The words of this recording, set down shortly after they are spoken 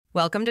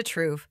Welcome to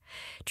Trouve.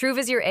 Trouve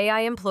is your AI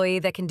employee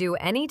that can do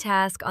any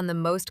task on the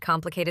most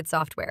complicated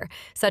software,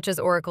 such as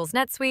Oracle's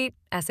Netsuite,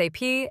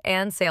 SAP,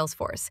 and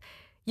Salesforce.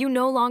 You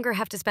no longer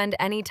have to spend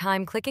any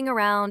time clicking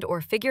around or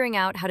figuring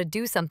out how to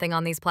do something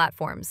on these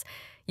platforms.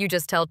 You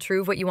just tell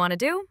Trouve what you want to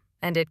do,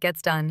 and it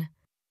gets done.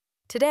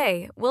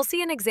 Today, we'll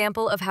see an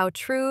example of how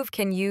Trouve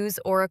can use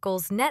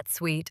Oracle's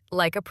Netsuite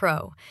like a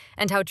pro,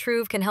 and how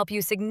Trouve can help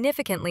you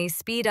significantly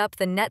speed up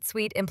the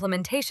Netsuite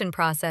implementation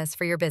process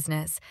for your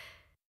business.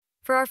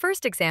 For our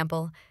first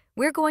example,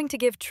 we're going to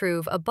give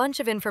Trouve a bunch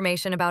of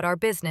information about our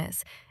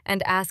business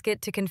and ask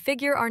it to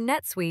configure our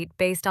NetSuite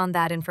based on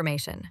that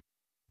information.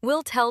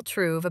 We'll tell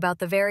Trouve about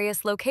the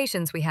various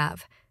locations we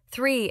have,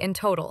 3 in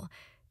total,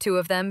 2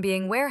 of them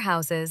being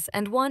warehouses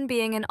and 1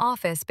 being an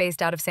office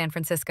based out of San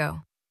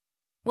Francisco.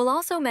 We'll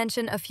also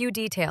mention a few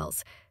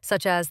details,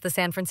 such as the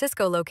San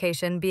Francisco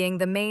location being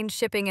the main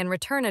shipping and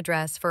return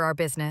address for our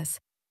business.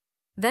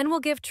 Then we'll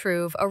give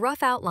Trouve a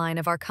rough outline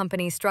of our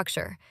company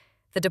structure,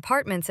 the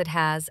departments it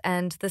has,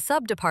 and the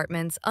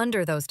sub-departments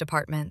under those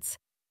departments.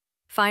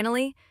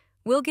 Finally,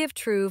 we'll give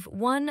Trouve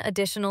one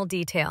additional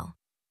detail.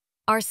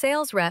 Our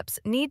sales reps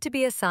need to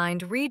be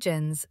assigned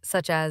regions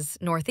such as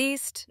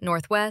Northeast,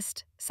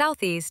 Northwest,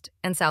 Southeast,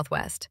 and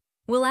Southwest.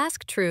 We'll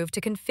ask Trouve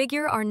to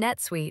configure our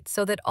NetSuite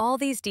so that all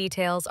these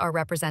details are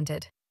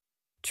represented.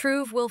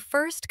 Trouve will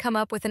first come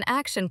up with an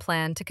action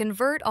plan to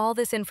convert all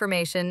this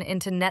information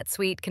into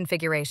NetSuite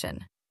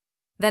configuration.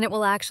 Then it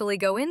will actually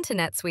go into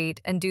NetSuite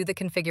and do the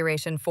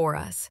configuration for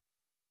us.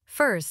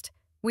 First,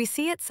 we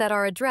see it set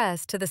our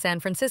address to the San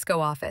Francisco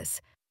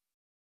office.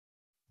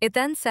 It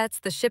then sets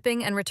the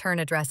shipping and return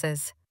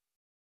addresses.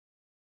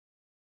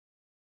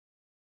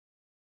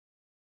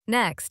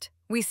 Next,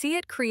 we see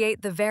it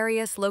create the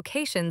various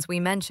locations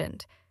we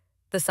mentioned,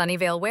 the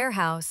Sunnyvale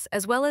warehouse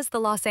as well as the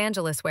Los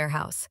Angeles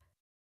warehouse.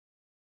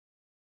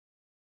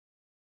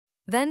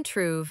 Then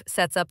Trouve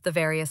sets up the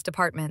various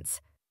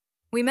departments.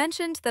 We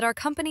mentioned that our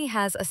company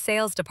has a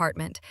sales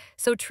department,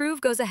 so Trouve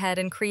goes ahead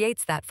and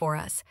creates that for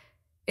us.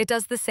 It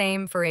does the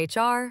same for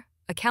HR,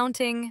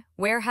 accounting,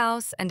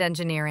 warehouse, and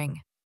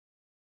engineering.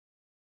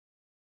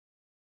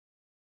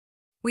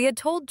 We had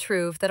told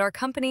Trouve that our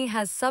company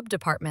has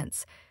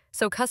sub-departments,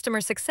 so customer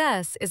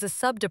success is a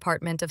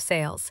sub-department of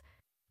sales.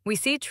 We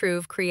see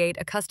Trouve create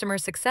a customer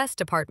success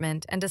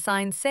department and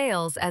assign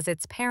sales as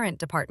its parent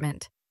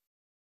department.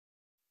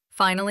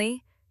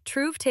 Finally,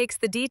 Trouve takes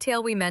the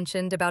detail we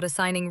mentioned about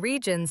assigning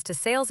regions to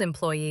sales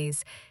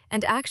employees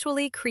and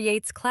actually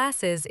creates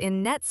classes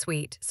in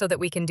NetSuite so that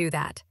we can do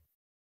that.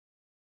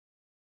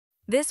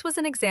 This was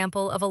an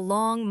example of a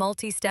long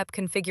multi-step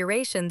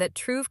configuration that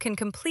Trouve can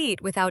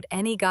complete without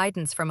any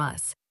guidance from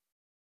us.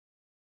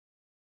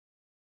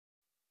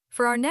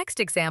 For our next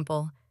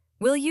example,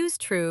 we'll use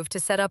Trouve to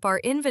set up our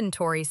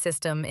inventory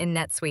system in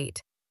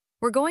NetSuite.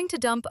 We're going to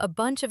dump a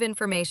bunch of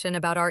information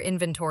about our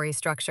inventory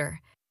structure.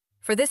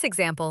 For this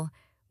example,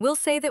 we'll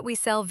say that we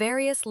sell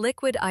various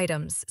liquid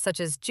items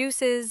such as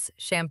juices,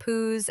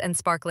 shampoos, and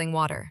sparkling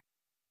water.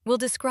 We'll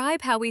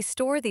describe how we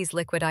store these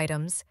liquid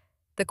items,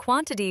 the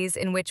quantities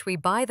in which we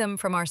buy them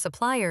from our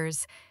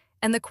suppliers,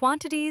 and the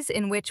quantities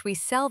in which we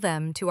sell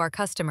them to our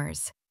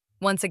customers.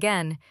 Once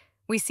again,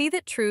 we see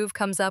that Trouve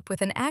comes up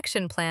with an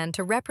action plan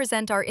to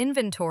represent our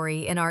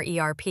inventory in our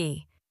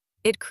ERP.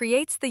 It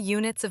creates the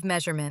units of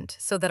measurement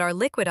so that our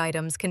liquid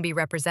items can be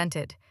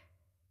represented.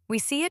 We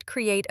see it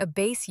create a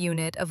base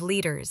unit of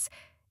liters,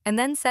 and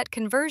then set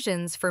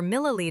conversions for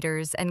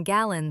milliliters and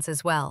gallons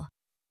as well.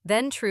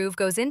 Then Trouve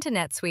goes into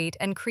NetSuite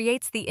and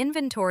creates the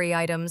inventory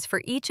items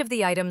for each of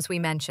the items we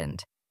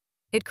mentioned.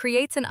 It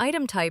creates an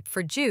item type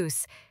for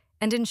juice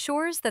and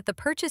ensures that the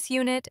purchase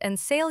unit and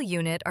sale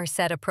unit are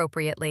set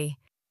appropriately.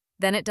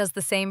 Then it does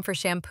the same for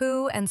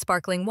shampoo and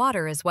sparkling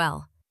water as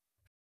well.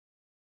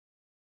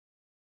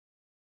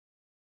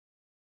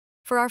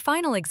 For our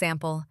final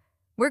example,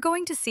 we're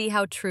going to see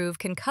how Trouve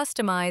can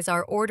customize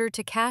our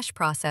order-to-cash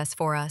process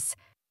for us.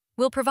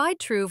 We'll provide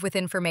Trouve with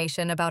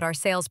information about our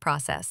sales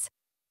process.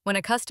 When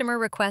a customer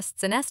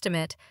requests an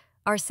estimate,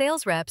 our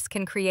sales reps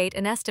can create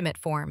an estimate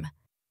form.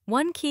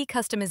 One key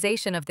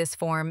customization of this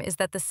form is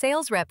that the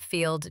sales rep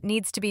field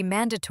needs to be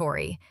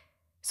mandatory,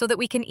 so that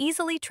we can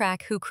easily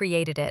track who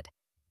created it.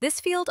 This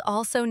field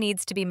also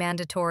needs to be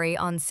mandatory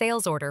on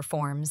sales order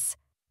forms.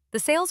 The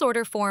sales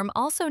order form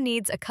also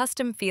needs a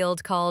custom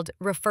field called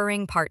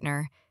Referring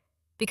Partner,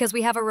 because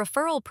we have a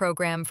referral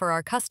program for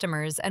our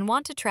customers and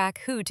want to track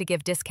who to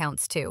give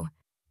discounts to.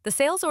 The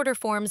sales order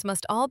forms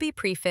must all be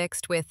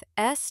prefixed with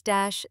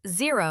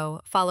S-0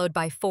 followed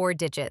by 4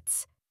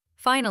 digits.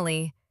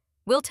 Finally,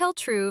 we'll tell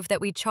Trouve that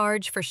we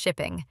charge for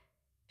shipping,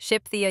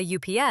 ship via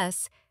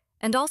UPS,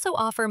 and also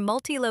offer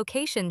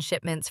multi-location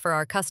shipments for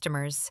our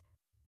customers.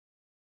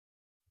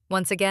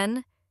 Once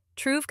again,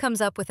 Trouve comes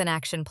up with an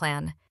action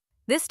plan,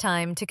 this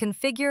time to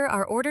configure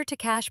our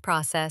order-to-cash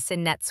process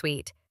in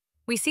NetSuite.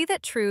 We see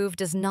that Trouve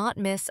does not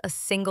miss a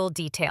single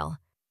detail.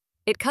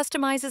 It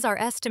customizes our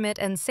estimate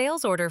and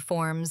sales order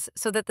forms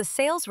so that the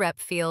sales rep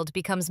field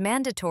becomes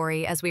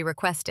mandatory as we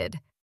requested.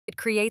 It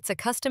creates a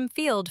custom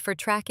field for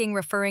tracking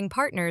referring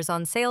partners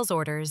on sales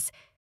orders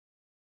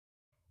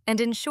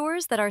and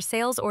ensures that our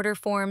sales order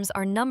forms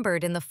are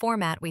numbered in the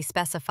format we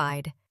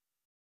specified.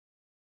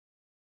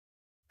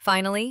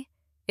 Finally,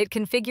 it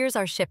configures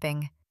our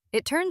shipping.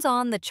 It turns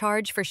on the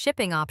Charge for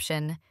Shipping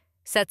option,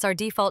 sets our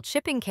default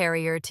shipping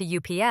carrier to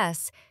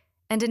UPS,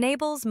 and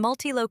enables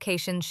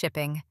multi-location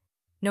shipping.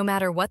 No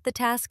matter what the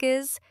task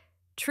is,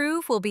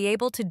 Trouve will be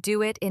able to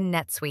do it in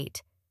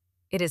Netsuite.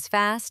 It is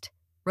fast,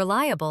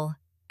 reliable,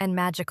 and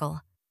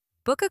magical.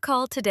 Book a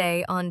call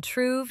today on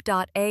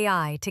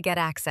Trouve.ai to get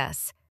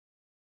access.